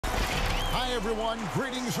Hi, everyone.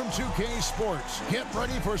 Greetings from 2K Sports. Get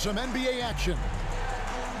ready for some NBA action.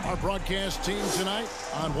 Our broadcast team tonight,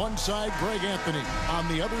 on one side, Greg Anthony. On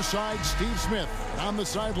the other side, Steve Smith. And on the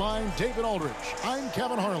sideline, David Aldridge. I'm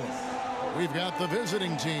Kevin Harlan. We've got the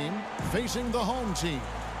visiting team facing the home team.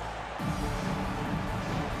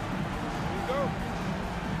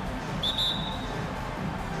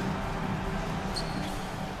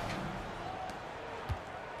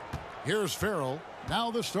 Here's Farrell.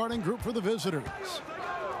 Now the starting group for the visitors.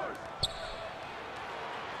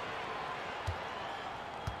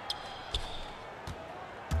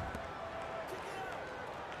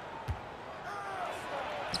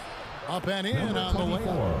 Up and in on the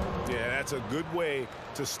layup. Yeah, that's a good way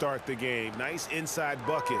to start the game. Nice inside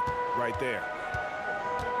bucket right there.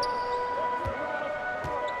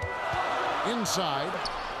 Inside.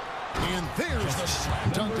 And there's the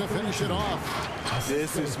slam dunk to finish it off.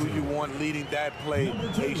 This is who you want leading that play.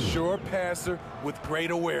 A sure passer with great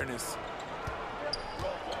awareness.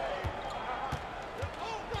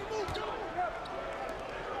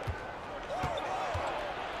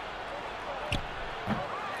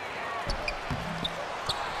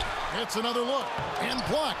 It's another look. And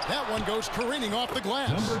blocked. That one goes careening off the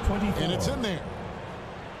glass. And it's in there.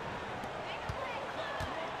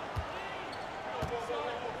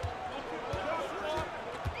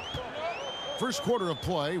 First quarter of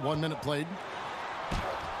play, 1 minute played.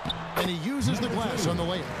 And he uses the glass on the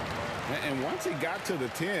layup. And once he got to the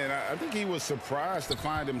 10, I think he was surprised to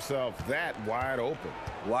find himself that wide open.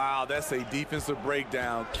 Wow, that's a defensive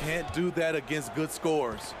breakdown. Can't do that against good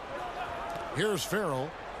scores. Here's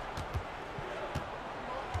Farrell.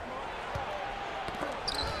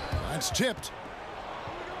 That's tipped.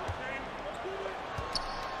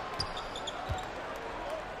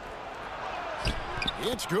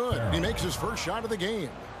 It's good. He makes his first shot of the game.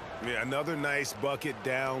 Yeah, another nice bucket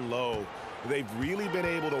down low. They've really been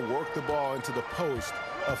able to work the ball into the post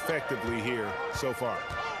effectively here so far.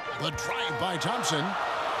 The drive by Thompson.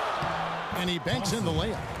 And he banks in the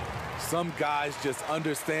layup. Some guys just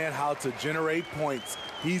understand how to generate points.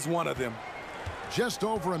 He's one of them. Just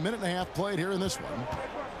over a minute and a half played here in this one.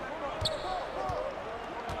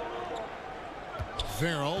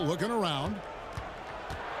 Farrell looking around.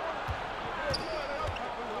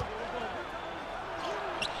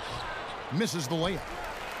 Misses the layup.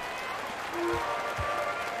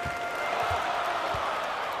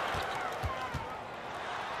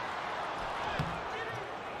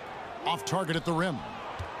 Off target at the rim.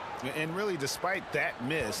 And really, despite that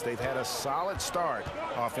miss, they've had a solid start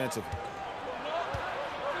offensively.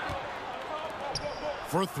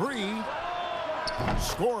 For three.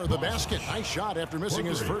 Score the basket. Nice shot after missing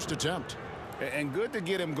his first attempt. And good to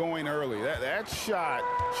get him going early. That shot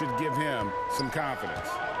should give him some confidence.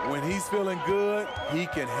 When he's feeling good, he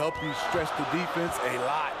can help you stretch the defense a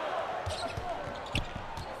lot.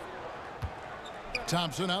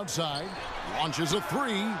 Thompson outside. Launches a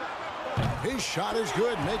three. His shot is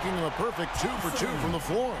good, making him a perfect 2 for 2 from the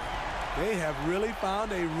floor. They have really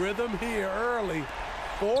found a rhythm here early.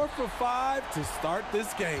 4 for 5 to start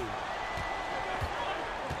this game.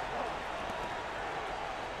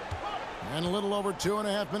 And a little over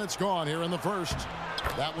 2.5 minutes gone here in the first.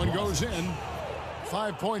 That one goes in.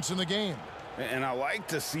 5 points in the game. And I like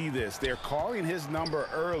to see this. They're calling his number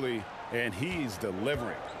early, and he's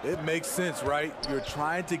delivering. It makes sense, right? You're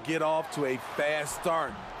trying to get off to a fast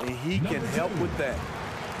start, and he can help with that.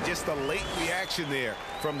 Just a late reaction there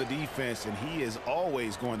from the defense, and he is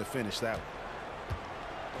always going to finish that one.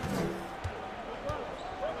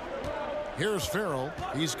 Here's Farrell.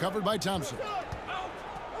 He's covered by Thompson.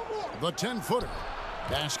 The 10-footer.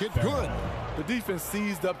 Basket good. The defense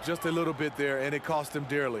seized up just a little bit there, and it cost him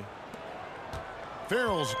dearly.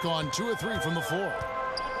 Farrell's gone 2 of 3 from the floor.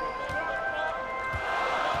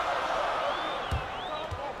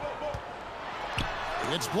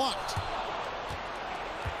 It's blocked.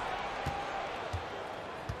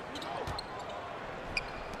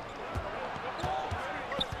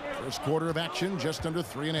 First quarter of action, just under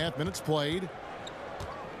 3.5 minutes played.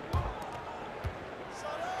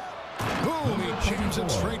 Boom, he jams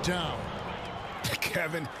it straight down.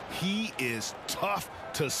 Kevin, he is tough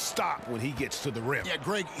to stop when he gets to the rim. Yeah,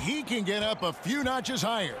 Greg, he can get up a few notches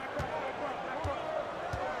higher.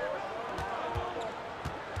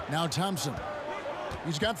 Now Thompson.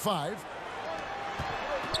 He's got 5.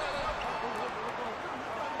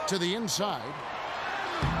 To the inside.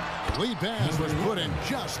 Lead pass was put in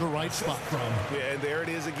just the right spot. Yeah, and there it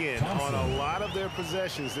is again. On a lot of their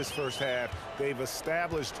possessions this first half, they've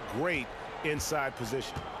established great inside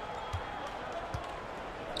position.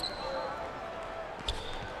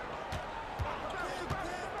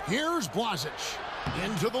 Here's Blasic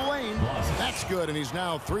into the lane. That's good, and he's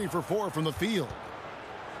now 3 for 4 from the field.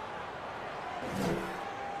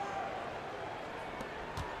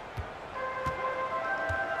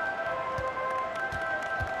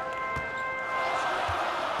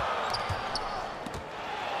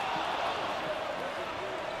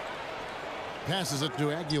 Passes it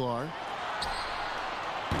to Aguilar.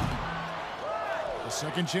 A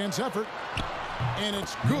second chance effort. And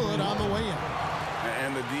it's good on the way in.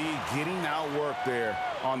 And the D getting outworked there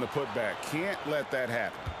on the putback. Can't let that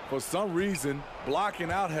happen. For some reason,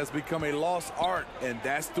 blocking out has become a lost art, and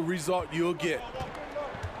that's the result you'll get.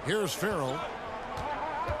 Here's Farrell.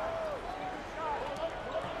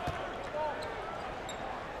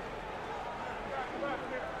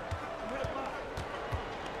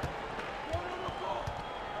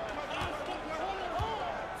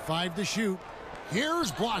 Five to shoot.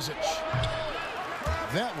 Here's Blasic.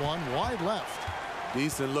 That one wide left.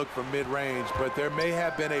 Decent look from mid-range, but there may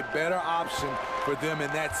have been a better option for them in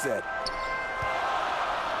that set.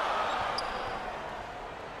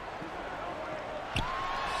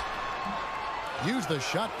 Used the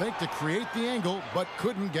shot fake to create the angle, but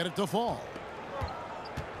couldn't get it to fall.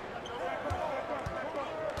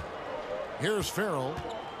 Here's Farrell.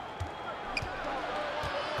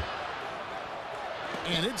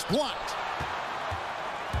 And it's blocked.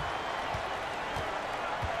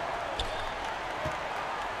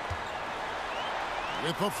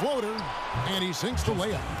 With a floater, and he sinks the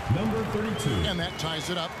layup. Number 32. And that ties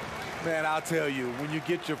it up. Man, I'll tell you, when you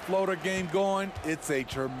get your floater game going, it's a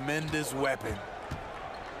tremendous weapon.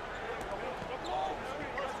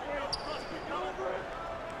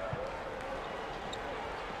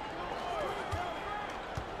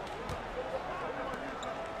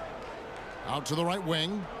 Out to the right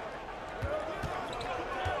wing.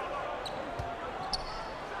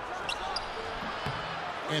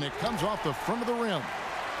 And it comes off the front of the rim.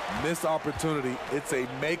 Missed opportunity. It's a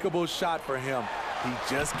makeable shot for him. He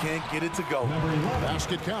just can't get it to go.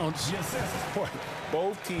 Basket counts. Boy,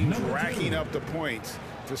 both teams racking up the points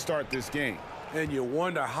to start this game. And you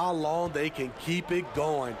wonder how long they can keep it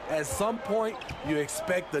going. At some point, you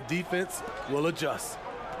expect the defense will adjust.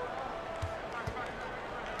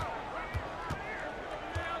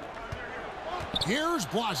 Here's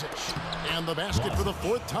Blasic. And the basket for the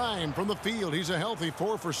 4th time from the field. He's a healthy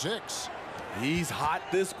 4 for 6. He's hot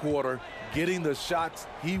this quarter, getting the shots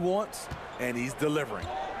he wants, and he's delivering.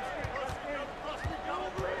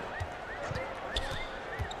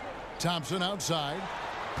 Thompson outside.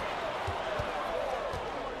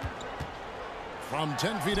 From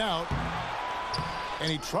 10 feet out.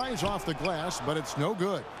 And he tries off the glass, but it's no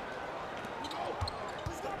good.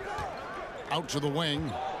 Out to the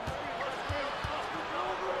wing.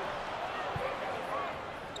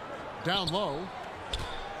 Down low.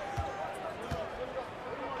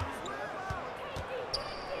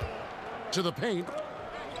 To the paint.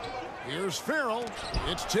 Here's Farrell.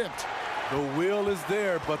 It's tipped. The will is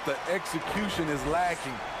there, but the execution is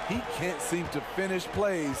lacking. He can't seem to finish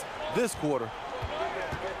plays this quarter.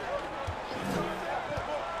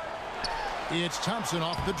 It's Thompson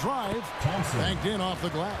off the drive. Banked in off the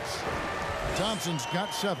glass. Thompson's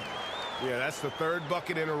got 7. Yeah, that's the 3rd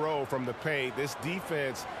bucket in a row from the paint. This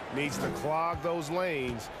defense needs to clog those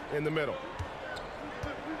lanes in the middle.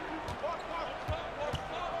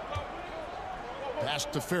 Pass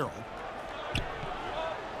to Farrell.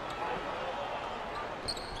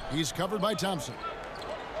 He's covered by Thompson.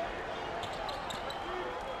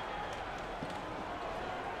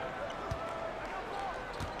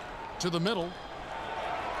 To the middle.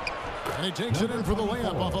 And he takes it in for the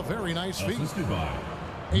layup off a very nice feed.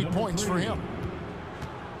 8 points for him.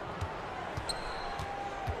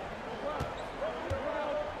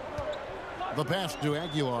 The pass to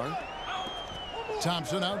Aguilar.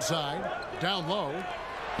 Thompson outside. Down low.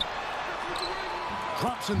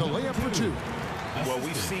 Drops in the layup for 2. Well,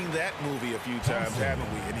 we've seen that movie a few times, haven't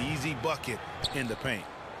we? An easy bucket in the paint.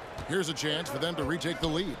 Here's a chance for them to retake the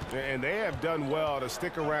lead. And they have done well to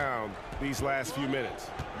stick around these last few minutes.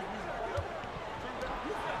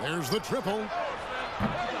 There's the triple.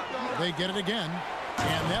 They get it again.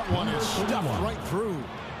 And that one is stuffed right through.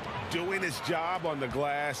 Doing his job on the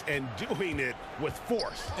glass and doing it with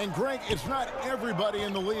force. And Greg, it's not everybody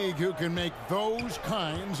in the league who can make those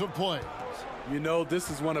kinds of plays. You know, this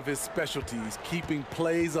is one of his specialties, keeping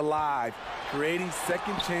plays alive, creating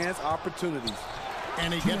second chance opportunities.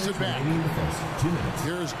 And he gets it back.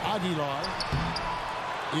 Here's Aguilar.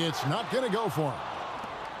 It's not going to go for him.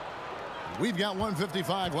 We've got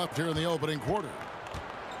 1:55 left here in the opening quarter.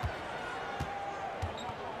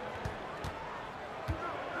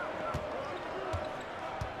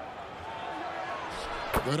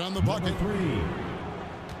 Good on the bucket.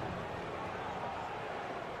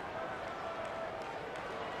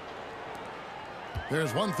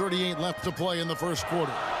 There's 1:38 left to play in the first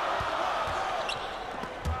quarter.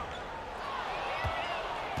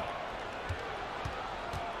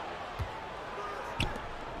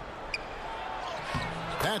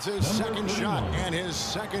 That's his second shot and his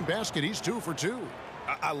second basket. He's 2 for 2.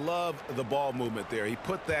 I love the ball movement there. He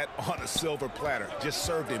put that on a silver platter. Just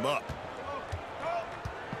served him up.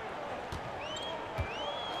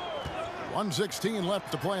 1:16 left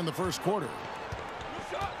to play in the first quarter.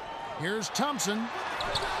 Here's Thompson.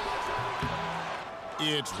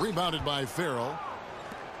 It's rebounded by Farrell.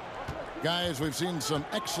 Guys, we've seen some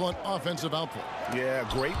excellent offensive output. Yeah,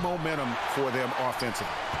 great momentum for them offensively.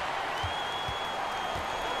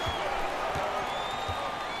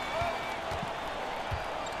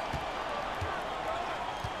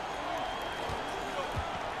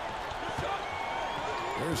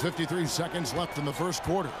 There's 53 seconds left in the first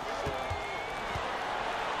quarter.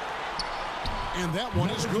 And that one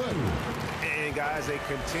is good. And guys, they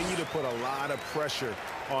continue to put a lot of pressure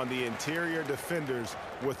on the interior defenders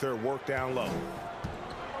with their work down low.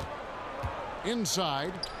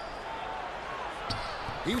 Inside.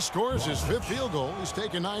 He scores his 5th field goal. He's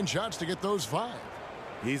taken 9 shots to get those 5.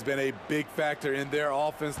 He's been a big factor in their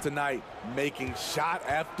offense tonight, making shot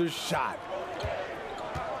after shot.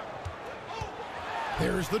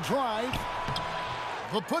 There's the drive.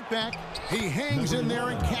 The putback. He hangs in there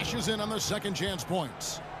and cashes in on the second chance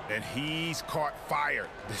points. And he's caught fire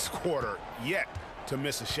this quarter, yet to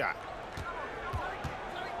miss a shot.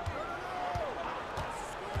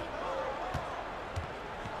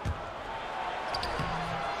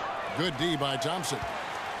 Good D by Thompson.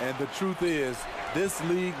 And the truth is, this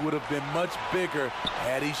league would have been much bigger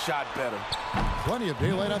had he shot better. Plenty of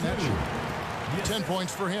daylight on that shoot. 10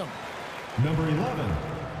 points for him. Number 11.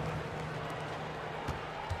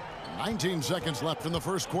 19 seconds left in the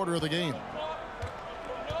first quarter of the game.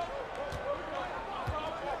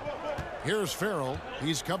 Here's Farrell.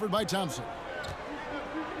 He's covered by Thompson.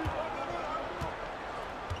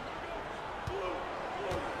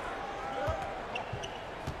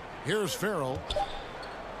 Here's Farrell.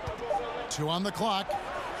 2 on the clock.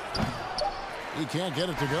 He can't get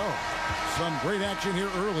it to go. Some great action here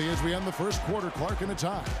early as we end the first quarter. Clark in a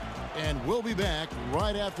tie. And we'll be back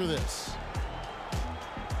right after this.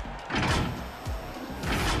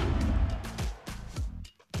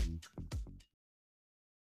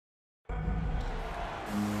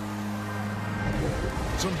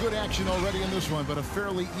 Some good action already in this one, but a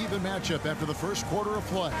fairly even matchup after the first quarter of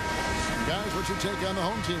play. Guys, what's your take on the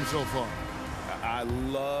home team so far? I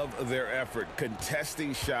love their effort,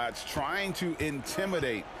 contesting shots, trying to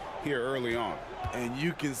intimidate here early on. And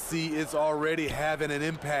you can see it's already having an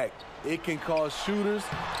impact. It can cause shooters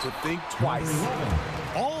to think twice.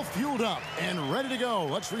 All fueled up and ready to go.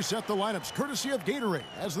 Let's reset the lineups courtesy of Gatorade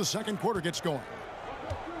as the second quarter gets going.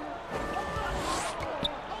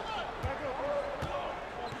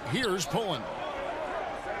 Here's Pullen.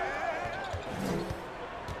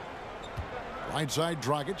 Right side,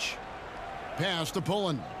 Drgy. Pass to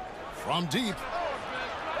Pullen. From deep.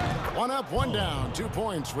 1 up, 1 down. 2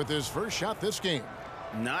 points with his first shot this game.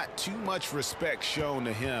 Not too much respect shown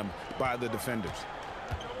to him by the defenders.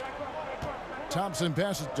 Thompson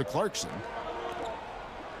passes to Clarkson.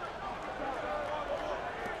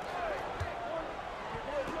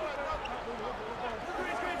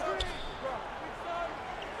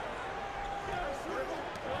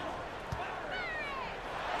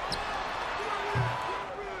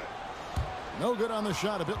 No good on the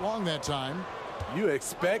shot, a bit long that time. You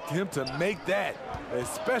expect him to make that,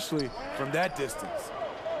 especially from that distance.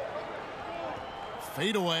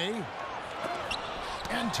 Fade away.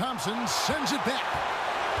 And Thompson sends it back.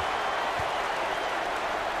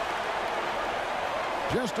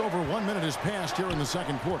 Just over 1 minute has passed here in the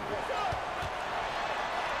second quarter.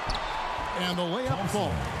 And the layup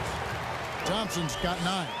falls. Thompson's got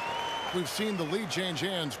 9. We've seen the lead change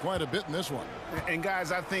hands quite a bit in this one. And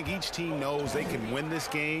guys, I think each team knows they can win this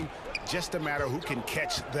game. Just a matter who can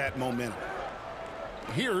catch that momentum.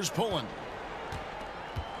 Here's Pullen.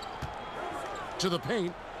 To the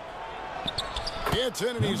paint. It's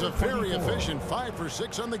in, and he's a very efficient 5 for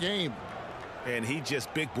 6 on the game. And he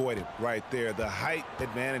just big boyed it right there. The height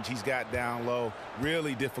advantage he's got down low,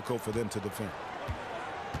 really difficult for them to defend.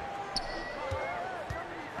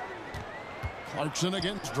 Clarkson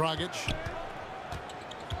against Drgy.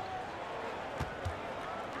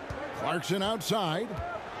 Clarkson outside.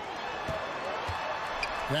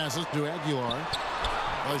 Passes to Aguilar.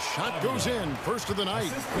 The shot goes in. First of the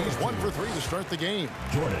night. He's 1 for 3 to start the game.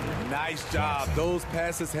 Nice job. Those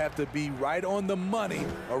passes have to be right on the money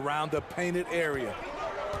around the painted area.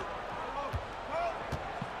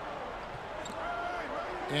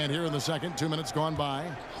 And here in the second, 2 minutes gone by.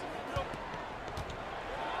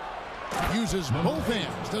 Uses both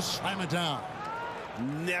hands to slam it down.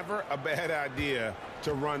 Never a bad idea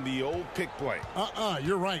to run the old pick play.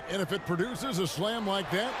 You're right. And if it produces a slam like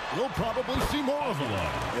that, you'll probably see more of them.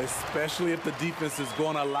 Especially if the defense is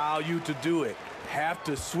going to allow you to do it. Have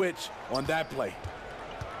to switch on that play.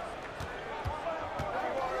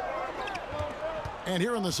 And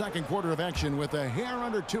here in the second quarter of action with a hair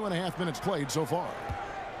under 2.5 minutes played so far.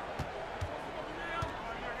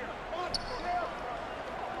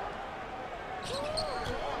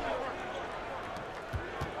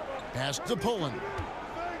 Pass to Poland.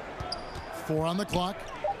 4 on the clock.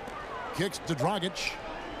 Kicks to Brgy.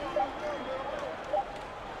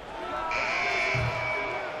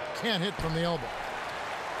 Can't hit from the elbow.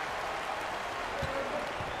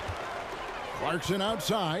 Clarkson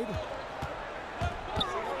outside.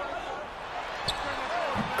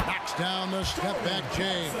 Knocks down the step back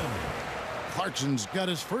J. Clarkson's got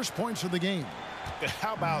his first points of the game.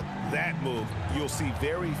 How about that move? You'll see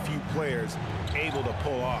very few players able to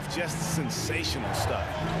pull off just sensational stuff.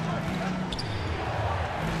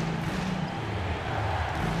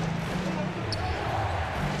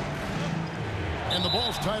 And the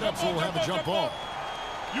ball's tied up, so we'll have a jump ball.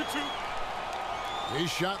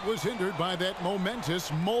 His shot was hindered by that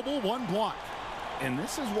momentous mobile one block. And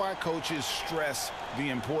this is why coaches stress the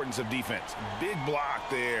importance of defense. Big block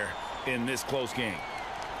there in this close game.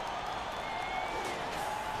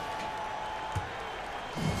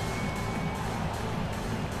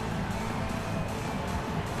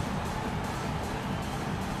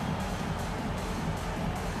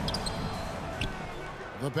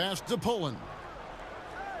 The pass to Poland.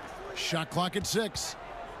 Shot clock at 6.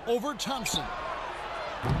 Over Thompson.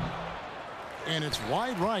 And it's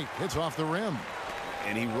wide right. Hits off the rim.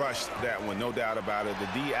 And he rushed that one, no doubt about it. The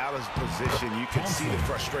D out of position, you can see the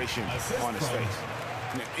frustration on his face.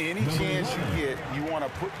 Now, any chance you get, you want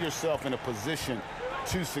to put yourself in a position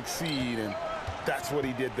to succeed, and that's what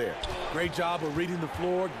he did there. Great job of reading the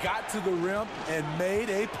floor, got to the rim, and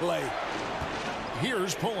made a play.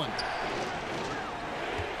 Here's Poland.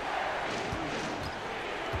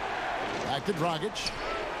 Back to Brgy.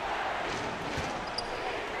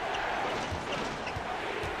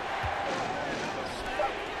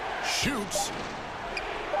 Shoots.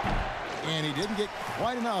 And he didn't get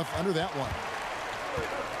quite enough under that one.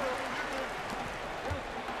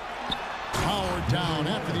 Powered down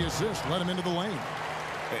after the assist. Let him into the lane.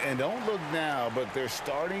 And don't look now, but they're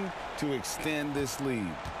starting to extend this lead.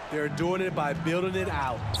 They're doing it by building it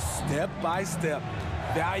out, step by step,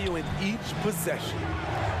 valuing each possession.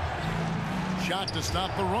 Shot to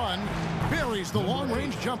stop the run. Buries the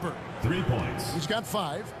long-range jumper. 3 points. He's got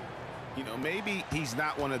 5. You know, maybe he's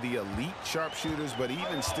not one of the elite sharpshooters, but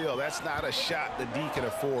even still, that's not a shot the D can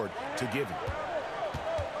afford to give him.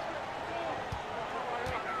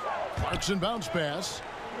 Clarkson bounce pass.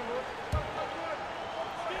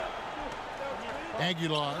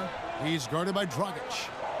 Aguilar. He's guarded by Brgy.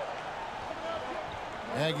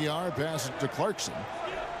 Aguilar passes to Clarkson.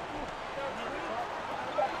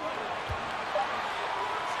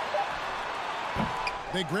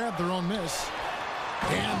 They grab their own miss.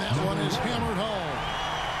 And that one is hammered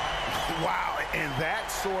home. Wow, and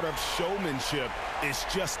that sort of showmanship is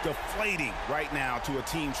just deflating right now to a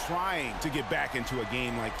team trying to get back into a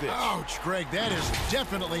game like this. Ouch, Greg, that is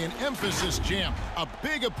definitely an emphasis jam. A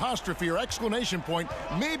big apostrophe or exclamation point,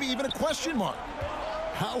 maybe even a question mark.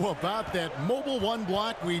 How about that mobile one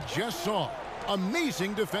block we just saw?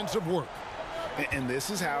 Amazing defensive work. And this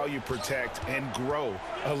is how you protect and grow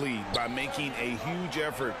a lead, by making a huge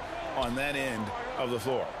effort on that end of the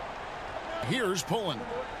floor. Here's Poland.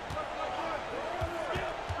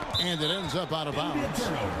 And it ends up out of bounds.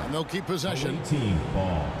 And they'll keep possession. Away team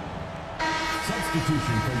ball.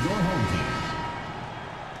 Substitution for your home team.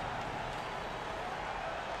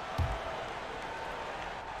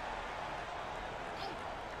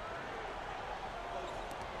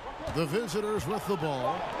 The visitors with the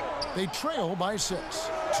ball. They trail by 6.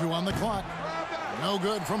 2 on the clock. No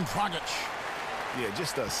good from Brgy. Yeah,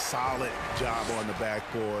 just a solid job on the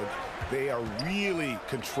backboard. They are really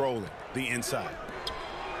controlling the inside.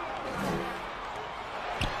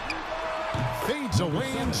 Fades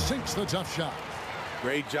away and sinks the tough shot.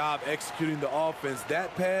 Great job executing the offense.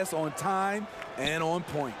 That pass on time and on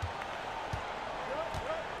point.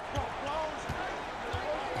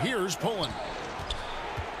 Here's Poland.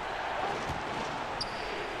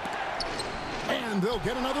 And they'll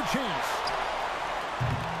get another chance.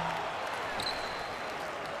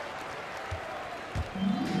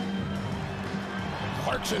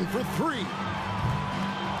 Clarkson for three.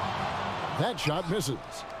 That shot misses.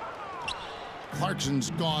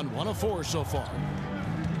 Clarkson's gone 1 of 4 so far.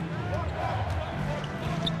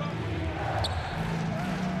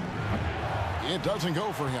 It doesn't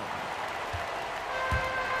go for him.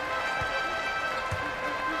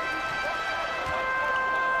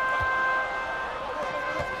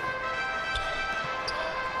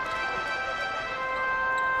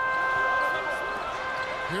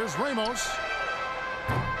 Here's Ramos.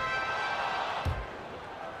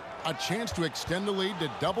 A chance to extend the lead to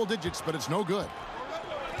double digits, but it's no good.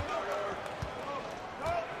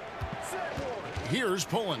 Here's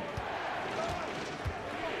Poland.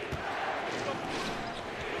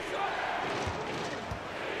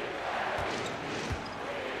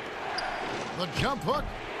 The jump hook.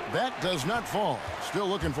 That does not fall. Still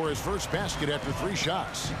looking for his first basket after 3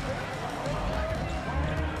 shots.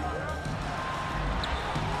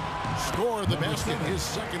 Score the basket, his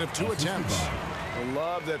second of 2 attempts. I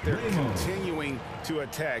love that they're continuing to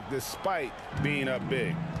attack despite being up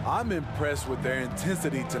big. I'm impressed with their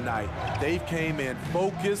intensity tonight. They've came in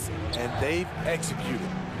focused and they've executed.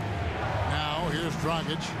 Now here's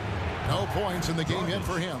Brgy. No points in the game yet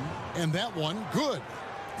for him. And that one, good.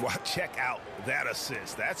 Well, check out that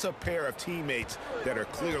assist. That's a pair of teammates that are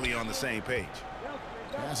clearly on the same page.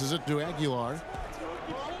 Passes it to Aguilar.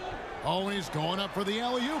 Oh, he's going up for the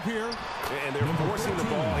alley-oop here. And they're forcing the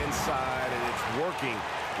ball inside, and it's working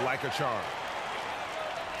like a charm.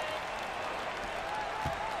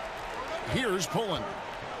 Here's Poland.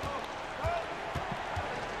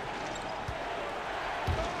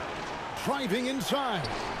 Driving inside.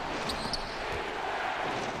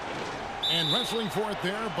 And wrestling for it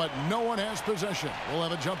there, but no one has possession. We'll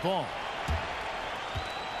have a jump ball.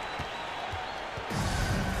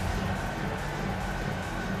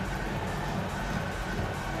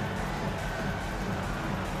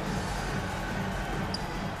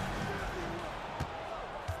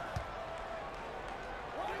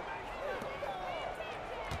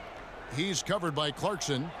 He's covered by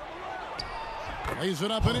Clarkson. Lays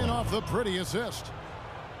it up and in off the pretty assist.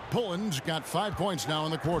 Poland's got 5 points now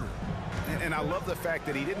in the quarter. And I love the fact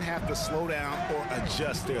that he didn't have to slow down or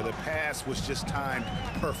adjust there. The pass was just timed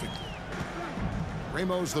perfectly.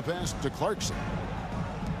 Ramos the pass to Clarkson.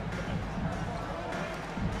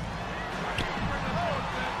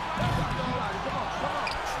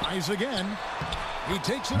 Tries again. He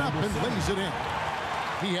takes it up and lays it in.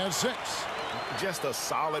 He has 6. Just a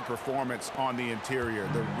solid performance on the interior.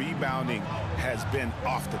 The rebounding has been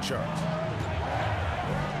off the charts.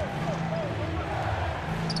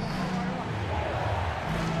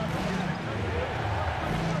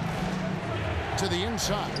 To the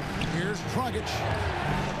inside. Here's Brgy.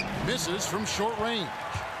 Misses from short range.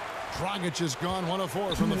 Brgy has gone 1 of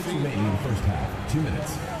 4 from the field. Remaining in the first half. 2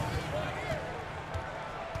 minutes.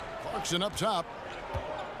 Clarkson up top.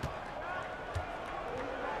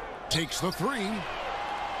 Takes the 3.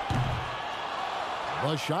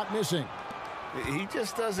 The shot missing. He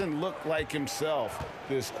just doesn't look like himself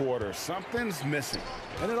this quarter. Something's missing.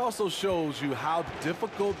 And it also shows you how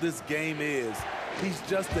difficult this game is. He's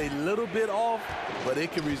just a little bit off, but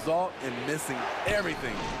it can result in missing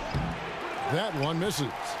everything. That one misses.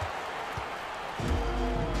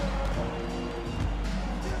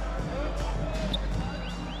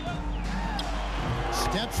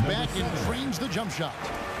 Steps back and drains the jump shot.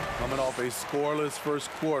 Coming off a scoreless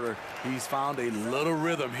first quarter, he's found a little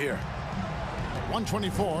rhythm here.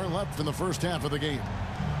 1:24 left in the first half of the game.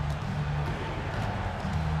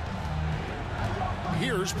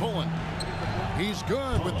 Here's Poland. He's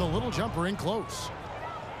good with the little jumper in close.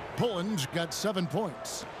 Poland's got 7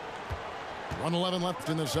 points. 1:11 left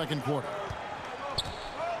in the second quarter.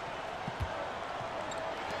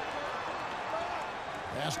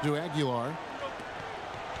 Pass to Aguilar.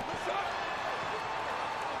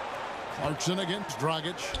 Clarkson against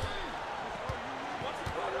Brgy.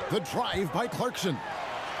 The drive by Clarkson.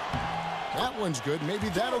 That one's good. Maybe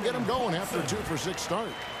that'll get him going after a 2 for 6 start.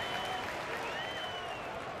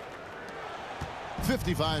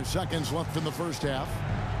 55 seconds left in the first half.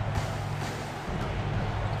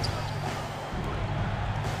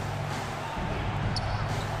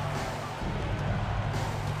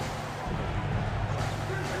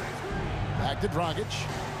 Back to Brgy.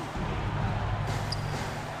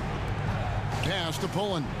 Pass to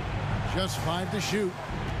Poland. Just 5 to shoot.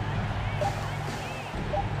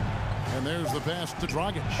 And there's the pass to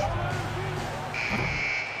Brgy.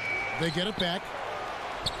 They get it back.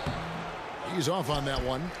 He's off on that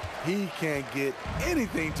one. He can't get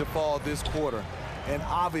anything to fall this quarter. And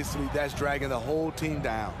obviously, that's dragging the whole team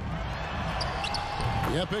down.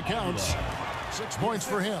 Yep, it counts. 6 points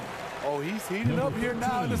for him. Oh, he's heating up here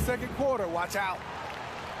now in the second quarter. Watch out.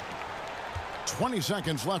 20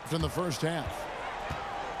 seconds left in the first half.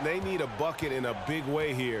 They need a bucket in a big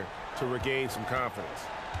way here to regain some confidence.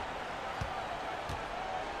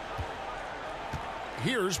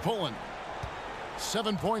 Here's Poland.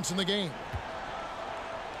 7 points in the game.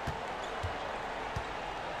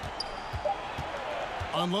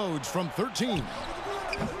 Unloads from 13.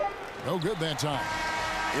 No good that time.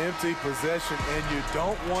 Empty possession, and you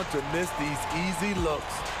don't want to miss these easy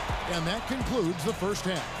looks. And that concludes the first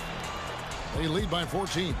half. They lead by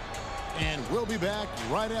 14. And we'll be back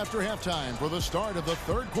right after halftime for the start of the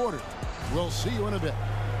third quarter. We'll see you in a bit.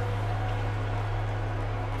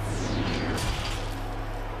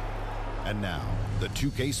 And now, the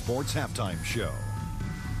 2K Sports Halftime Show.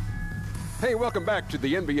 Hey, welcome back to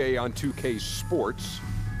the NBA on 2K Sports.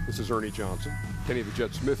 This is Ernie Johnson. Kenny the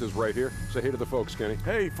Jet Smith is right here. Say hey to the folks, Kenny.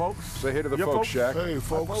 Hey, folks. Say hey to the folks, Shaq. Hey,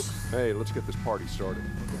 folks. Hey, let's get this party started.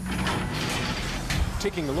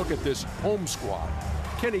 Taking a look at this home squad.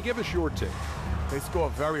 Kenny, give us your take. They score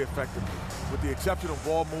very effectively. With the exceptional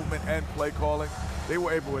ball movement and play calling, they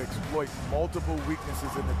were able to exploit multiple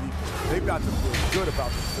weaknesses in the defense. They've got to feel good about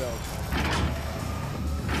themselves.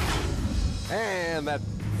 And that...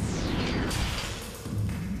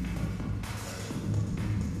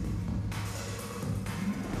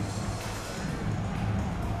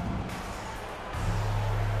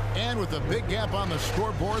 And with a big gap on the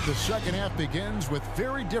scoreboard, the second half begins with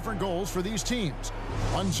very different goals for these teams.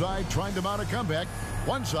 One side trying to mount a comeback,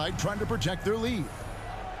 one side trying to protect their lead.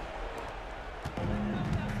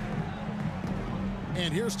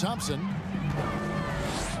 And here's Thompson.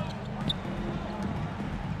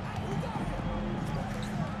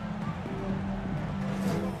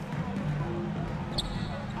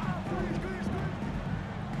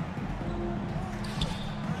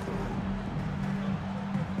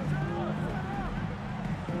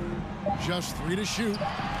 Just 3 to shoot.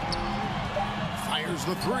 Fires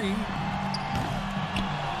the 3.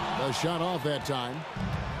 The shot off that time.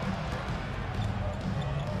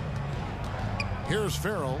 Here's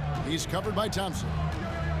Farrell. He's covered by Thompson.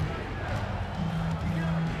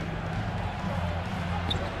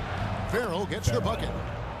 Farrell gets the bucket.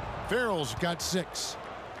 Farrell's got 6.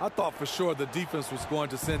 I thought for sure the defense was going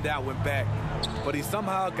to send that one back, but he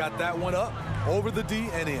somehow got that one up, over the D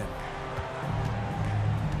and in.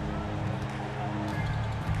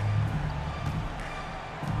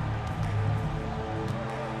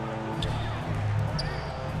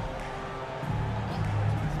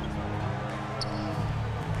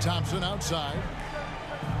 Thompson outside.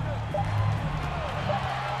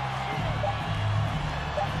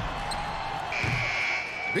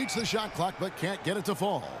 Beats the shot clock, but can't get it to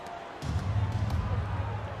fall.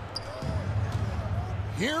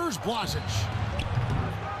 Here's Blasic.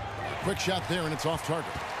 Quick shot there, and it's off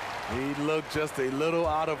target. He looked just a little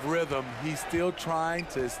out of rhythm. He's still trying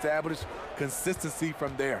to establish consistency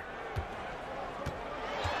from there.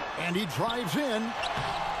 And he drives in.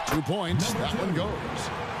 2 points. That one goes.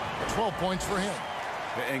 12 points for him.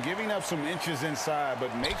 And giving up some inches inside,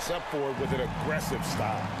 but makes up for it with an aggressive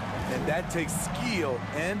style. And that takes skill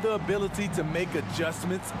and the ability to make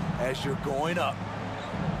adjustments as you're going up.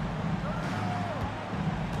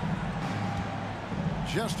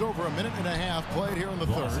 Just over a minute and a half played here in the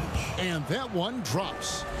third. And that one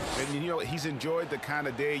drops. And, you know, he's enjoyed the kind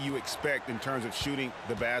of day you expect in terms of shooting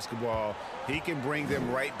the basketball. He can bring them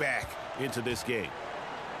right back into this game.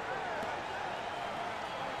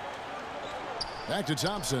 Back to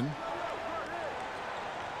Thompson.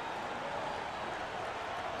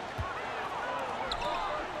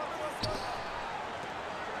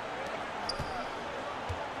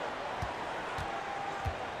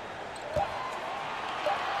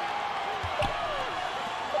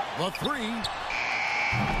 The 3.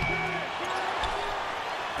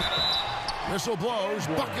 Whistle blows.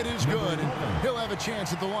 Bucket is good. And he'll have a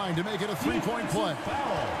chance at the line to make it a 3-point play.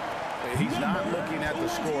 He's not looking at the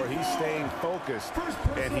score. He's staying focused,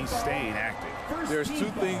 and he's staying active. There's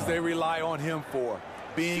 2 things they rely on him for: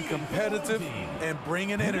 being competitive and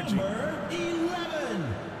bringing energy. Number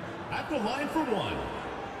 11 at the line for 1.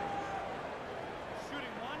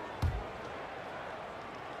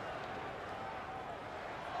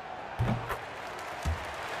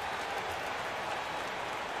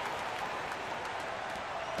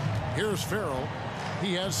 Here's Farrell.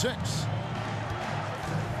 He has 6.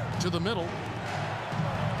 To the middle.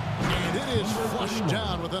 And it is flushed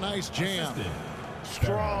down with a nice jam.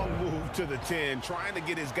 Strong move to the 10, trying to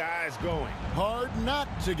get his guys going. Hard not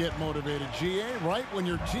to get motivated, GA, right when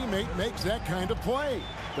your teammate makes that kind of play.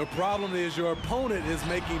 The problem is your opponent is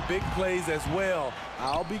making big plays as well.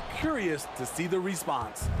 I'll be curious to see the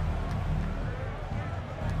response.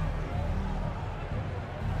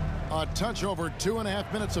 A touch over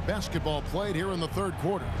 2.5 minutes of basketball played here in the third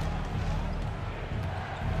quarter.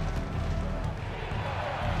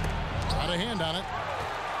 Got a hand on it.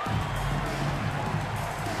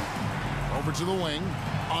 Over to the wing.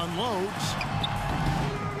 Unloads.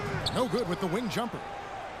 No good with the wing jumper.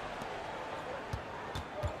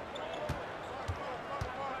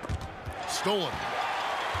 Stolen.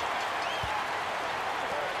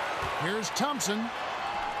 Here's Thompson.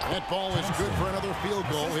 That ball is good for another field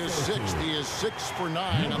goal. His sixth. He is 6 for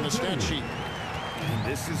 9 on the stat sheet.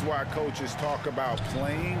 And this is why coaches talk about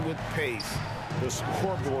playing with pace. The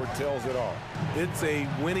scoreboard tells it all. It's a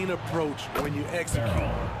winning approach when you execute.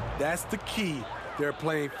 That's the key. They're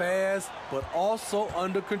playing fast, but also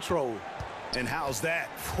under control. And how's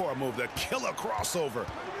that for a move? The killer crossover.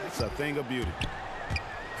 It's a thing of beauty.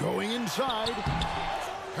 Going inside.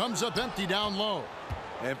 Comes up empty down low.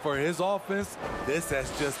 And for his offense, this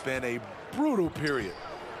has just been a brutal period.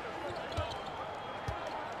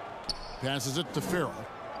 Passes it to Farrell.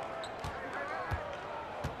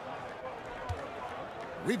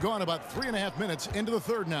 We've gone about 3.5 minutes into the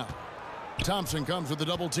third now. Thompson comes with the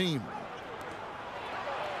double team.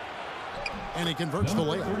 And he converts the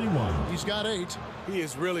layup. He's got 8. He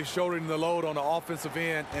is really shouldering the load on the offensive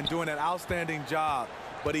end and doing an outstanding job.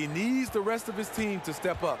 But he needs the rest of his team to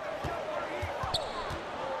step up.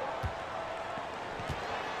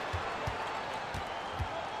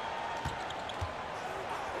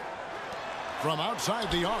 From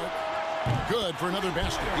outside the arc. Good for another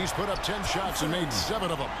basket. He's put up 10 shots and made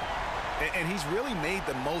 7 of them. And he's really made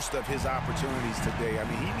the most of his opportunities today. I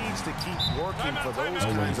mean, he needs to keep working for those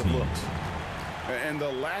kinds of looks. And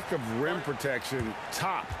the lack of rim protection,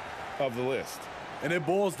 top of the list. And it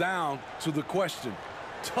boils down to the question.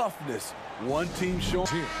 Toughness. One team showing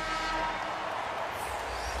here.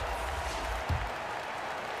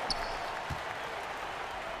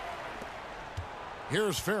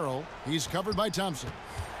 Here's Farrell. He's covered by Thompson.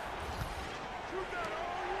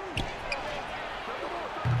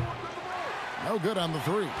 No good on the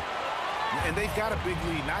 3. And they've got a big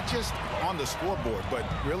lead, not just on the scoreboard, but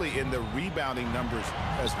really in the rebounding numbers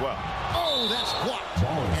as well. Oh, that's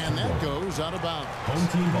blocked. And that goes out of bounds.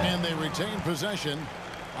 And they retain possession.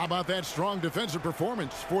 How about that strong defensive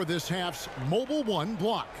performance for this half's mobile 1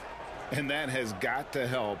 block? And that has got to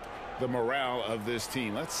help the morale of this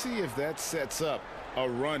team. Let's see if that sets up a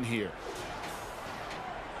run here.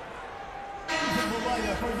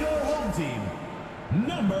 For your home team,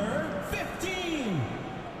 number 15.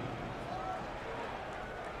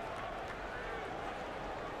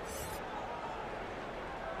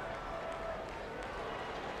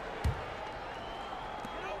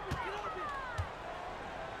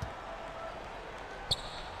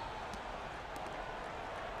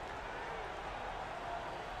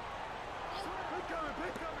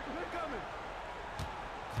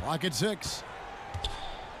 Clock at 6.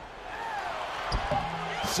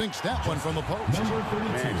 Sinks that one from the post.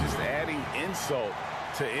 Man, just adding insult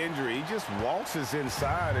to injury. He just waltzes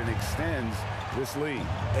inside and extends this lead.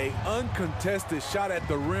 An uncontested shot at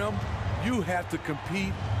the rim, you have to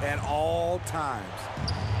compete at all times.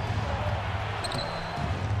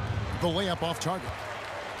 The layup off target.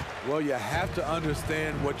 Well, you have to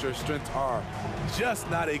understand what your strengths are. Just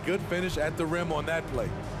not a good finish at the rim on that play.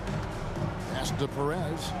 Pass to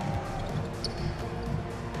Perez.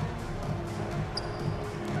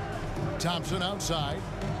 Thompson outside.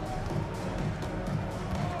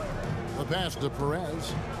 The pass to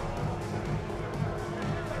Perez.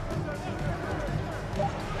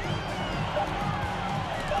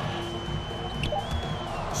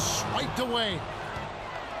 Swiped away.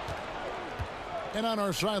 And on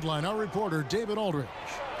our sideline, our reporter, David Aldridge.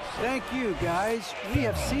 Thank you, guys. We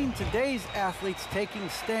have seen today's athletes taking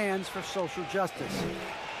stands for social justice.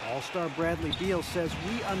 All-Star Bradley Beal says,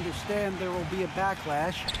 we understand there will be a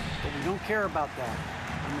backlash, but we don't care about that.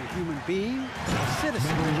 I'm a human being, a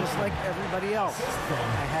citizen, just like everybody else.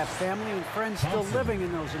 I have family and friends still living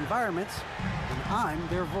in those environments, and I'm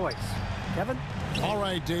their voice. Kevin? All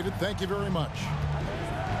right, David, thank you very much.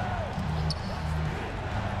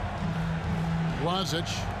 Blasic,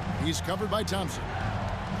 he's covered by Thompson.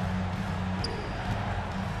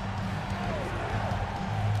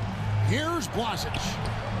 Here's Blasic.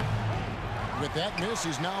 With that miss,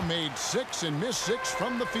 he's now made 6 and missed 6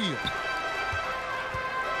 from the field.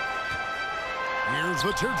 Here's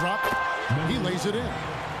the teardrop. He lays it in.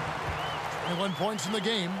 21 points in the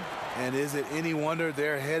game. And is it any wonder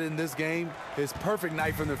they're ahead in this game? His perfect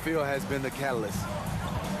night from the field has been the catalyst.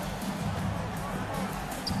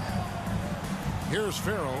 Here's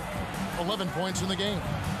Farrell, 11 points in the game.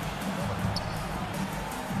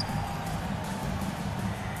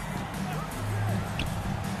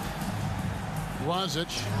 Wazic,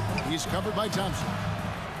 he's covered by Thompson.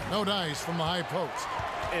 No dice from the high post.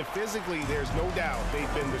 And physically, there's no doubt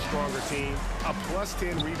they've been the stronger team. A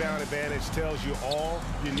 +10 rebound advantage tells you all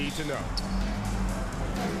you need to know.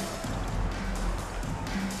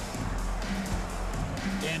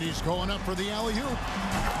 And he's going up for the alley-oop.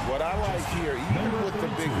 What I like here, even with the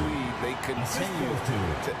big lead, they continue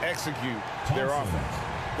to execute their offense.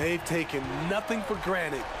 They've taken nothing for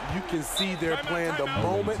granted. You can see they're playing the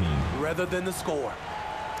moment rather than the score.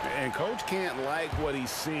 And coach can't like what he's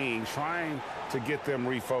seeing, trying to get them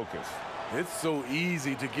refocused. It's so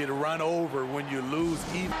easy to get run over when you lose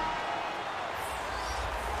even.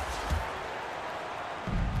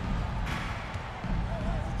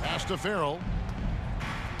 Pass to Farrell.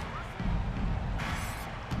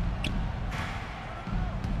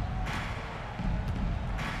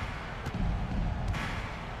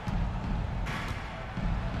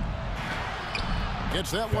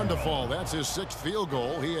 Gets that one to fall. That's his 6th field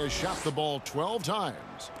goal. He has shot the ball 12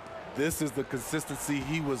 times. This is the consistency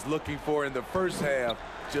he was looking for in the first half.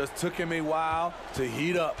 Just took him a while to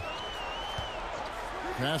heat up.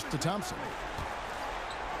 Pass to Thompson.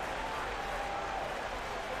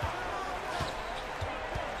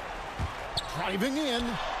 Driving in.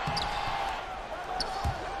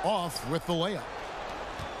 Off with the layup.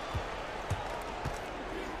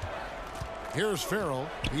 Here's Farrell.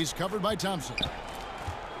 He's covered by Thompson.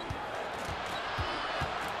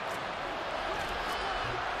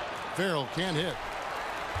 Farrell can't hit.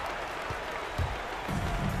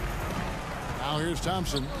 Now here's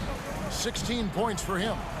Thompson. 16 points for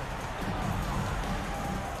him.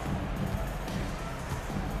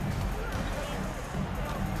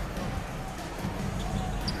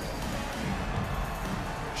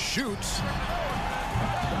 Shoots.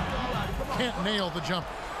 Can't nail the jumper.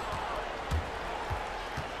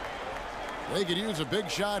 They could use a big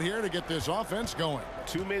shot here to get this offense going.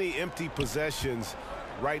 Too many empty possessions.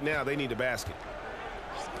 Right now, they need a basket.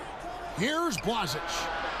 Here's Wazic.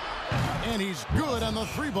 And he's good on the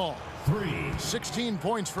 3-ball. 16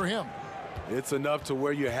 points for him. It's enough to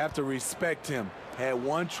where you have to respect him. Had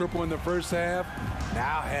 1 triple in the first half,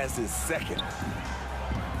 now has his 2nd.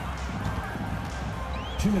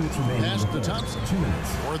 2 minutes remaining. Pass to Thompson. 2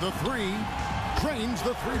 minutes. For the 3. Drains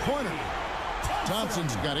the 3-pointer.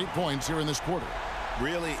 Thompson's got 8 points here in this quarter.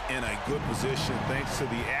 Really in a good position thanks to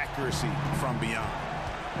the accuracy from beyond.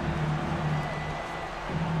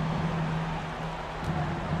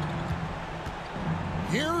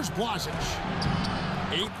 Here's Wazic.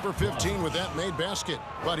 8 for 15 with that made basket,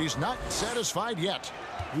 but he's not satisfied yet.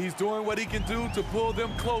 He's doing what he can do to pull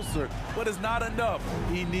them closer, but it's not enough.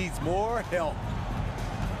 He needs more help.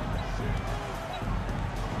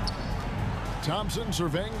 Thompson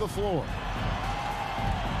surveying the floor.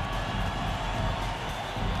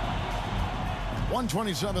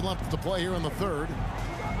 1:27 left to play here in the 3rd.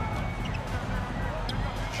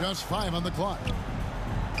 Just 5 on the clock.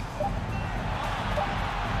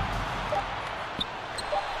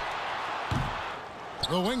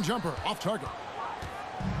 The wing jumper off target.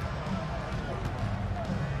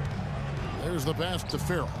 There's the pass to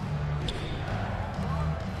Farrell.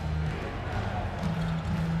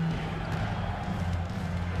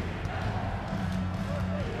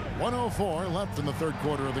 .104 left in the 3rd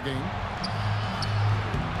quarter of the game.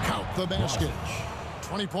 Count the basket.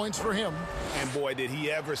 20 points for him. And boy, did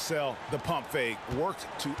he ever sell the pump fake. Worked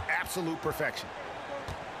to absolute perfection.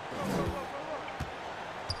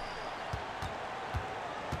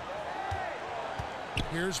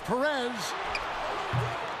 Here's Perez.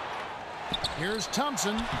 Here's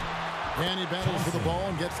Thompson. And he battles for the ball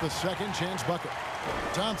and gets the 2nd chance bucket.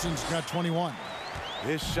 Thompson's got 21.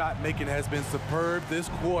 His shot making has been superb this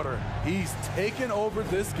quarter. He's taken over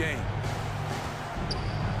this game.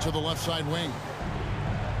 To the left side wing.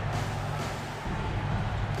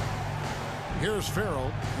 Here's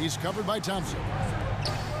Farrell. He's covered by Thompson.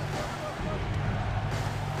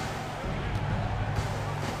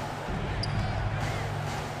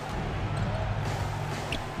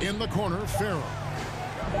 In the corner, Farrell.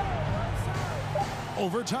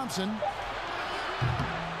 Over Thompson.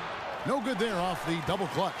 No good there off the double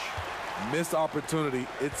clutch. Missed opportunity.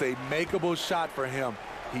 It's a makeable shot for him.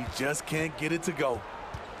 He just can't get it to go.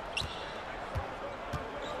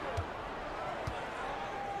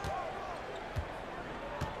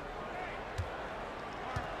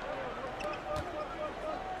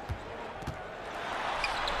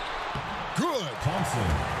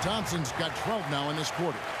 Thompson's got 12 now in this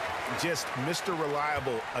quarter. Just Mr.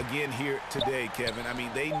 Reliable again here today, Kevin. I mean,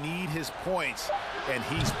 they need his points, and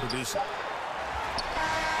he's producing.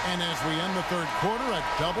 And as we end the third quarter, a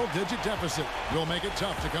double-digit deficit will make it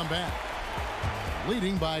tough to come back.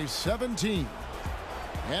 Leading by 17.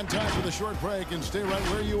 And time for the short break, and stay right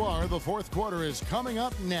where you are. The fourth quarter is coming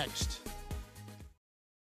up next.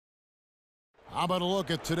 How about a look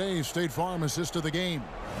at today's State Farm assist of the game?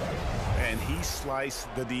 And he sliced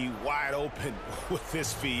the D wide open with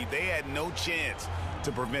this feed. They had no chance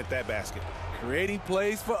to prevent that basket. Creating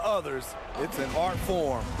plays for others, it's an art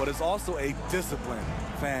form, but it's also a discipline.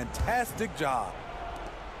 Fantastic job.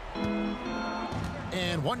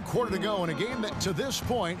 And 1 quarter to go in a game that to this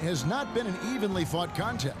point has not been an evenly fought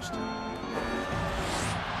contest.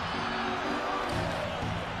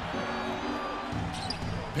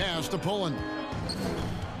 Pass to Pullen.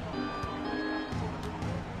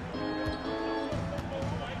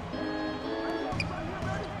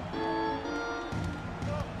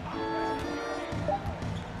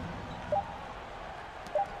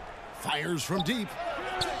 Fires from deep.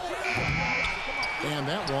 And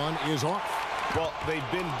that one is off. Well,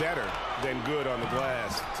 they've been better than good on the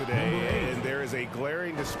glass today, and there is a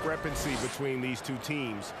glaring discrepancy between these two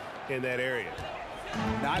teams in that area.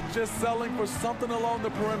 Not just selling for something along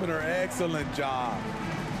the perimeter. Excellent job.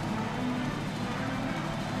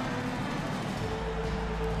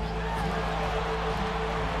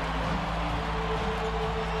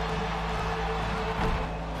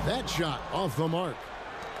 That shot off the mark.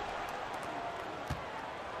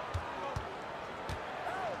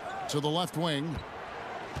 To the left wing.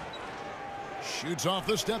 Shoots off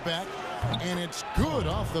the step back. And it's good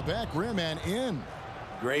off the back rim and in.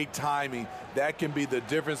 Great timing. That can be the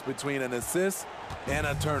difference between an assist and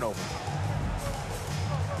a turnover.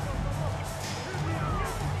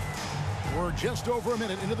 We're just over a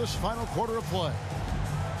minute into this final quarter of play.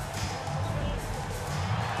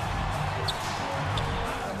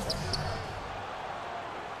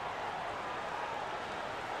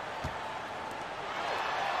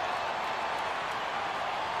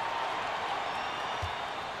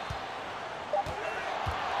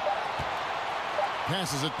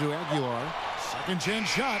 Passes it to Aguilar. Second chance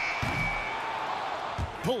shot.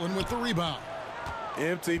 Pullen with the rebound.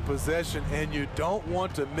 Empty possession, and you don't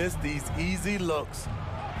want to miss these easy looks.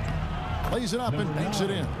 Plays it up and banks it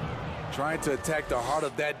in. Trying to attack the heart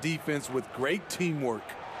of that defense with great teamwork.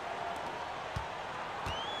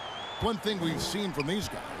 One thing we've seen from these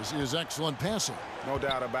guys is excellent passing. No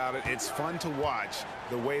doubt about it. It's fun to watch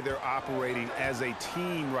the way they're operating as a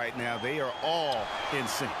team right now. They are all in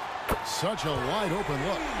sync. Such a wide open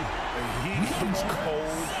look. He's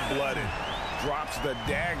cold-blooded. Drops the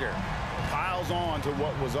dagger. Piles on to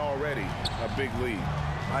what was already a big lead.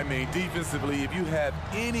 I mean, defensively, if you have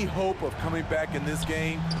any hope of coming back in this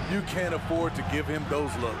game, you can't afford to give him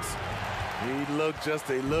those looks. He looked just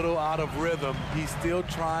a little out of rhythm. He's still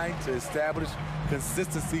trying to establish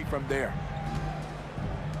consistency from there.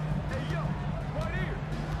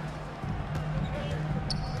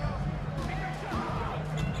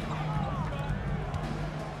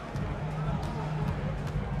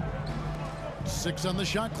 Six on the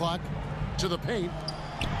shot clock. To the paint.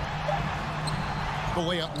 The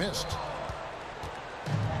layup missed.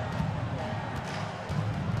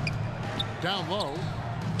 Down low.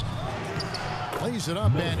 Plays it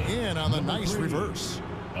up and in on the nice reverse.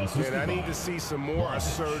 And I need to see some more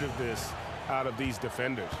assertiveness out of these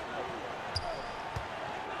defenders.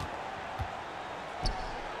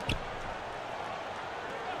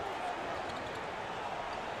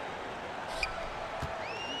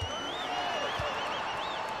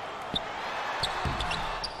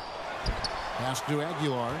 Pass to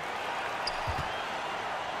Aguilar.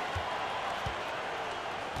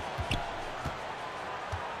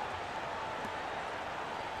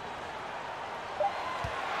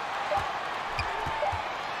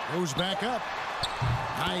 Goes back up.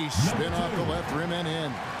 Nice spin off the left rim and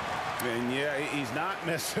in. And yeah, he's not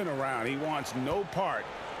messing around. He wants no part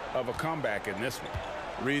of a comeback in this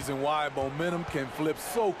one. Reason why momentum can flip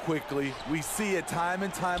so quickly. We see it time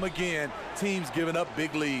and time again. Teams giving up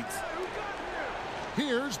big leads.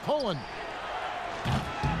 Here's Pullen.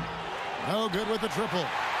 No good with the triple.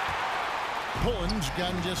 Pullen's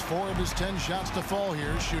gotten just 4 of his 10 shots to fall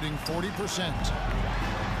here, shooting 40%.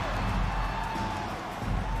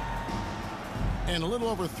 And a little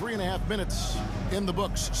over 3.5 minutes in the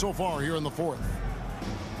books so far here in the fourth.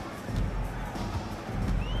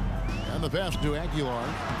 And the pass to Aguilar.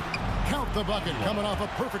 Count the bucket coming off a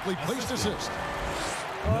perfectly placed assist.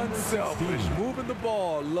 Unselfish, moving the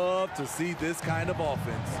ball. Love to see this kind of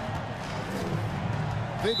offense.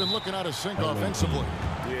 they've been looking out of sync offensively.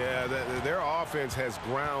 Yeah, their offense has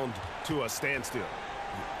ground to a standstill.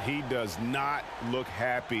 He does not look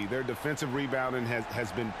happy. Their defensive rebounding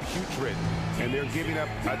has been putrid, and they're giving up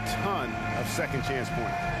a ton of second chance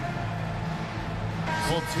points.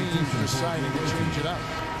 Both teams deciding to change it up.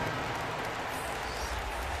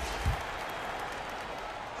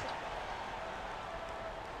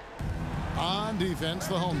 On defense,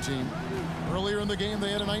 the home team. Earlier in the game,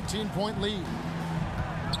 they had a 19-point lead.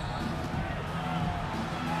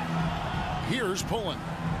 Here's Pullen.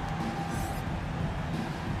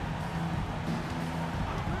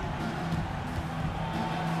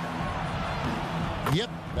 Yep,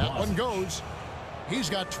 that one goes. He's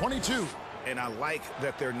got 22. And I like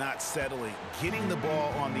that they're not settling. Getting the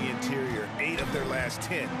ball on the interior, 8 of their last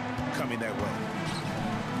 10 coming that way.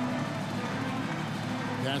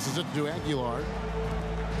 Passes it to Aguilar.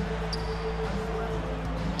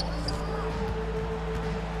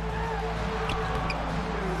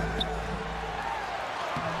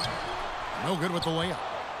 No good with the layup.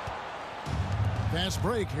 Fast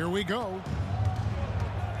break, here we go.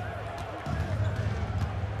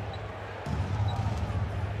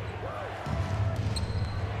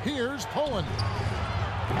 Here's Pullen.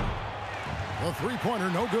 The three-pointer,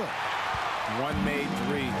 no good. One made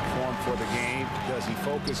three for him for the game. Does he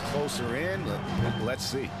focus closer in? Let's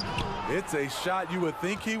see. It's a shot you would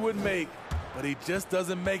think he would make, but he just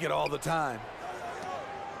doesn't make it all the time.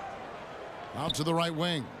 Out to the right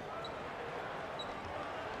wing.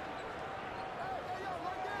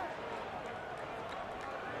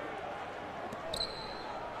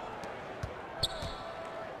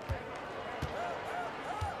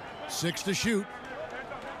 Six to shoot.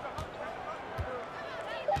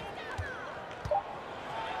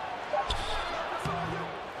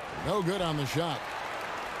 No good on the shot.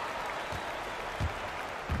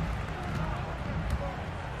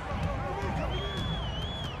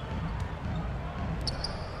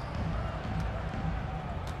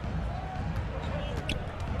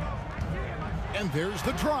 And there's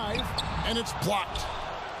the drive, and it's blocked.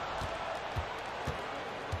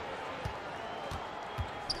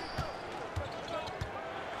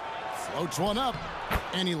 Floats one up,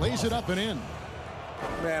 and he lays it up and in.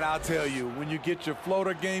 Man, I'll tell you, when you get your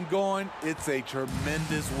floater game going, it's a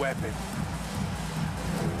tremendous weapon.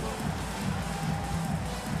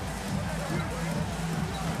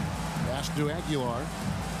 Pass to Aguilar.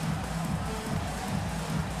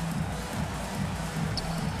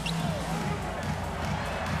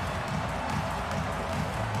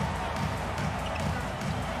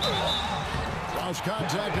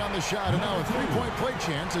 Contact on the shot, and now a three-point play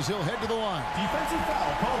chance as he'll head to the line. Defensive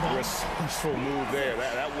foul called on. Resourceful move there.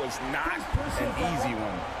 That was not an easy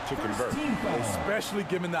one to convert. Especially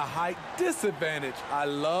given the height disadvantage. I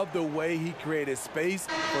love the way he created space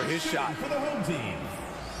for his shot. For the home team,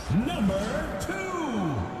 number 2.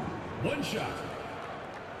 One shot.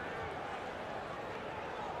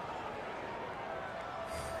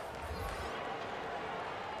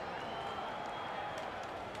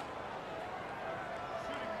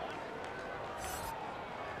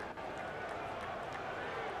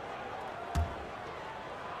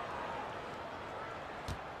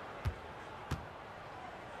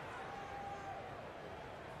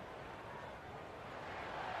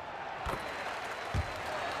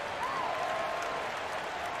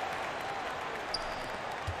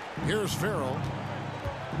 Here's Farrell.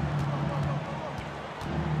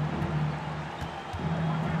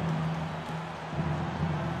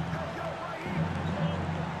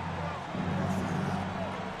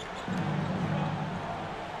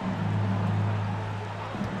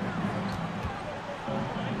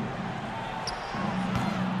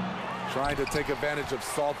 Trying to take advantage of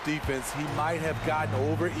soft defense, he might have gotten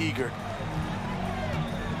over-eager.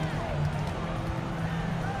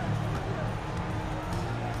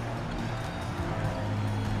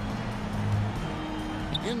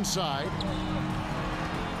 Inside.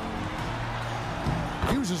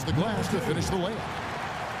 Uses the glass to finish the layup.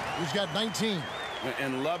 He's got 19.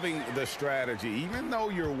 And loving the strategy. Even though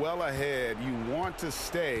you're well ahead, you want to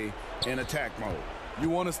stay in attack mode. You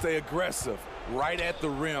want to stay aggressive, right at the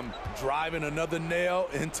rim, driving another nail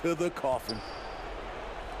into the coffin.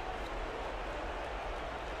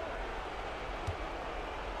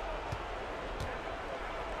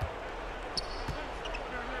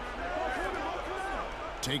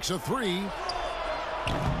 Takes a three.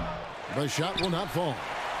 The shot will not fall.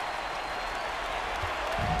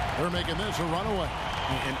 They're making this a runaway.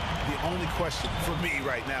 And the only question for me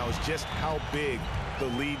right now is just how big the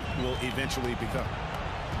lead will eventually become.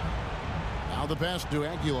 Now the pass to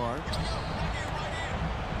Aguilar.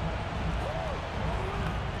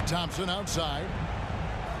 Thompson outside.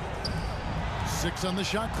 6 on the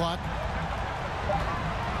shot clock.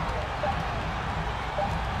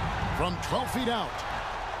 From 12 feet out.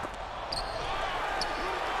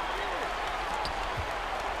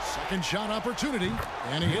 Second shot opportunity,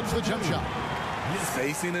 and he hits the jump shot.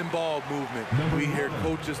 Spacing and ball movement. We hear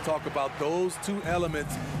coaches talk about those two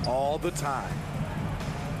elements all the time.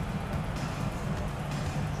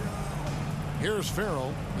 Here's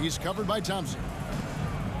Farrell. He's covered by Thompson.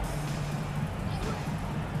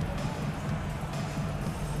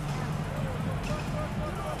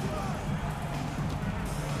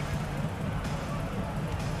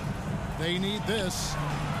 They need this.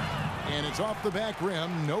 And it's off the back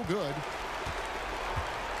rim. No good.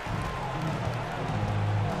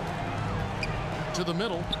 To the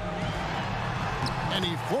middle. And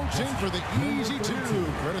he floats in for the easy 2.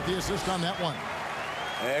 Credit the assist on that one.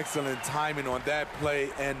 Excellent timing on that play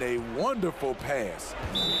and a wonderful pass.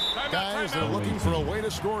 Guys, they're looking for a way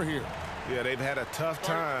to score here. Yeah, they've had a tough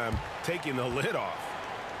time taking the lid off.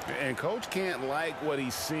 And coach can't like what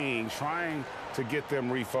he's seeing, trying to get them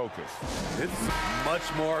refocused. It's much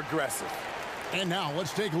more aggressive. And now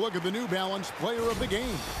let's take a look at the New Balance player of the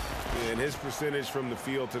game. And his percentage from the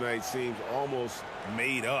field tonight seems almost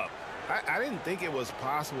made up. I didn't think it was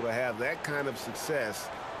possible to have that kind of success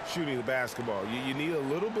shooting the basketball. You need a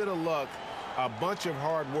little bit of luck, a bunch of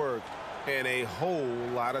hard work, and a whole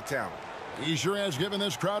lot of talent. He sure has given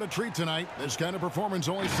this crowd a treat tonight. This kind of performance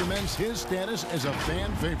only cements his status as a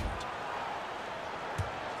fan favorite.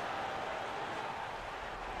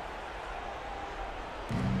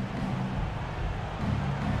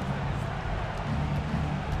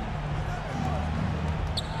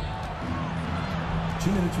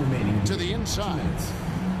 Remaining to the inside.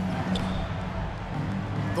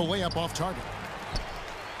 The layup off target.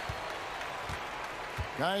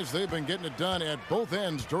 Guys, they've been getting it done at both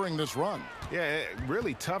ends during this run. Yeah,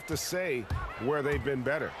 really tough to say where they've been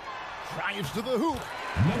better. Drives to the hoop.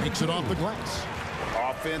 Makes it off the glass.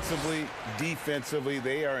 Offensively, defensively,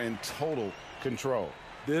 they are in total control.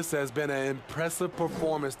 This has been an impressive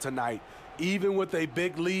performance tonight. Even with a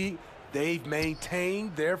big lead, they've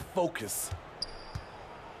maintained their focus.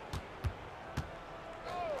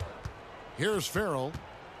 Here's Farrell.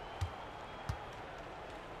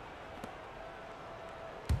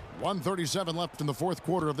 1:37 left in the fourth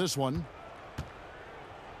quarter of this one.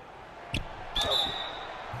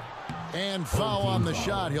 And foul on the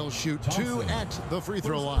shot. He'll shoot 2 at the free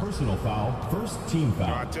throw line. Personal foul, first team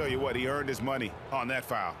foul. I'll tell you what, he earned his money on that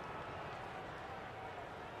foul.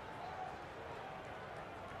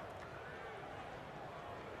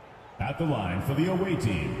 At the line for the away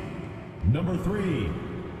team, number 3.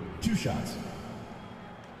 2 shots.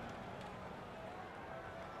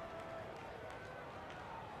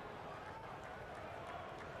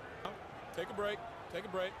 Take a break. Take a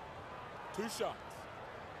break. 2 shots.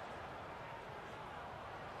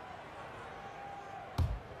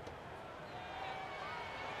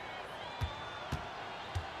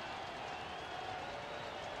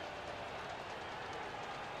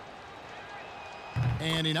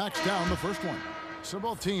 And he knocks down the first one. So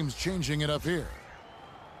both teams changing it up here.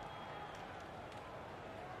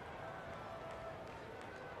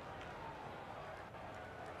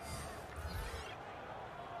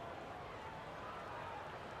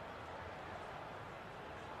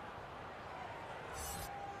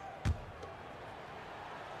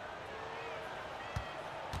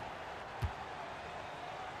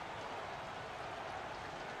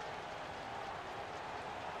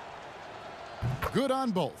 Good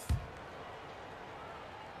on both.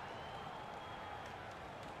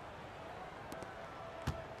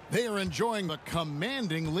 They are enjoying the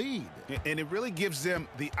commanding lead. And it really gives them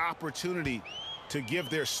the opportunity to give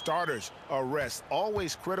their starters a rest.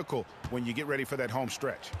 Always critical when you get ready for that home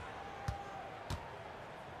stretch.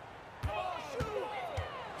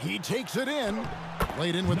 He takes it in.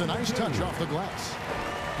 Laid in with a nice touch off the glass.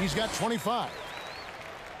 He's got 25.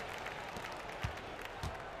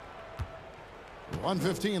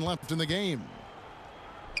 1:15 left in the game.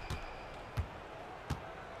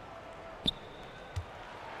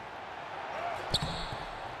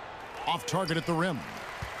 Off target at the rim.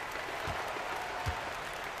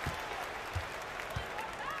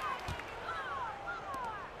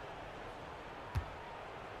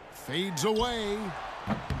 Fades away.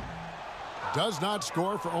 Does not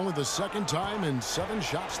score for only the second time in 7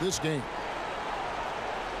 shots this game.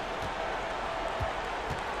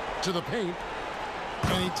 To the paint.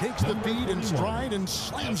 And he takes the feed in stride and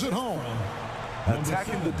slams it home.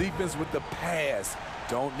 Attacking the defense with the pass.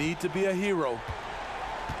 Don't need to be a hero.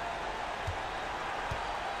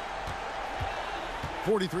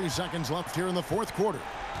 43 seconds left here in the fourth quarter.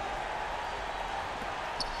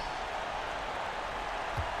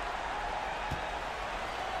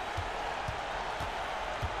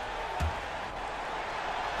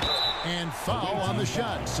 And foul on the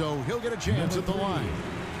shot, so he'll get a chance at the line.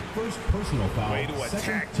 First personal foul. Way to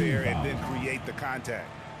attack there and then create the contact.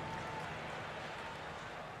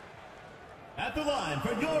 At the line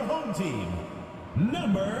for your home team,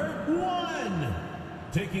 number 1,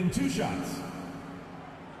 taking 2 shots.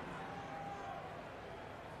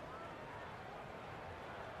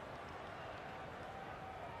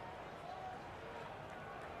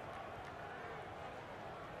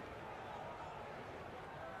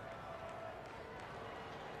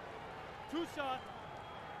 Two shot.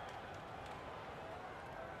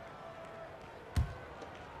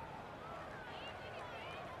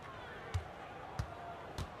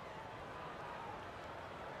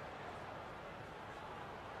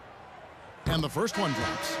 And the first one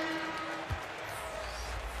drops.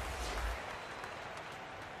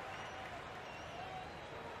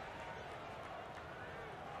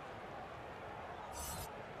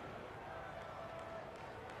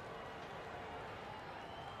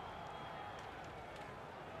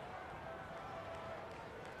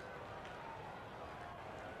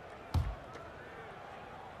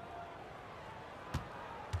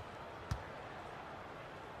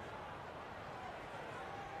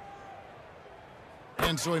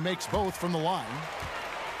 And so he makes both from the line.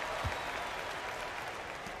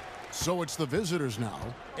 So it's the visitors now.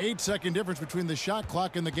 8-second difference between the shot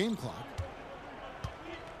clock and the game clock.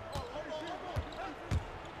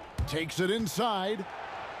 Takes it inside.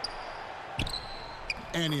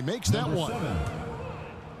 And he makes that one. 7.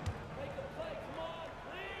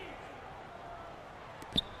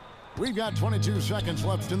 We've got 22 seconds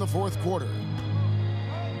left in the fourth quarter.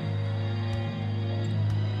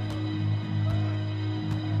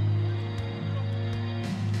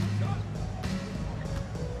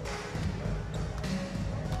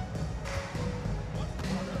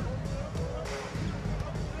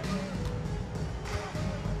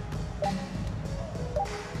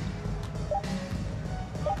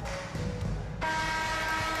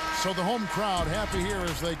 So the home crowd happy here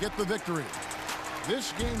as they get the victory.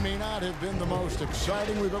 This game may not have been the most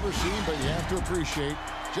exciting we've ever seen, but you have to appreciate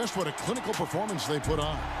just what a clinical performance they put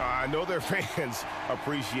on. I know their fans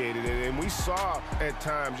appreciated it, and we saw at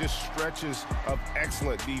times just stretches of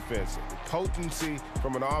excellent defense. Potency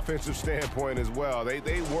from an offensive standpoint as well.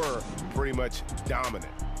 They were pretty much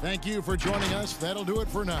dominant. Thank you for joining us. That'll do it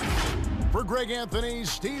for now. For Greg Anthony,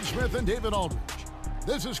 Steve Smith, and David Aldridge,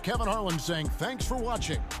 this is Kevin Harlan saying thanks for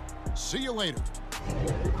watching. See you later.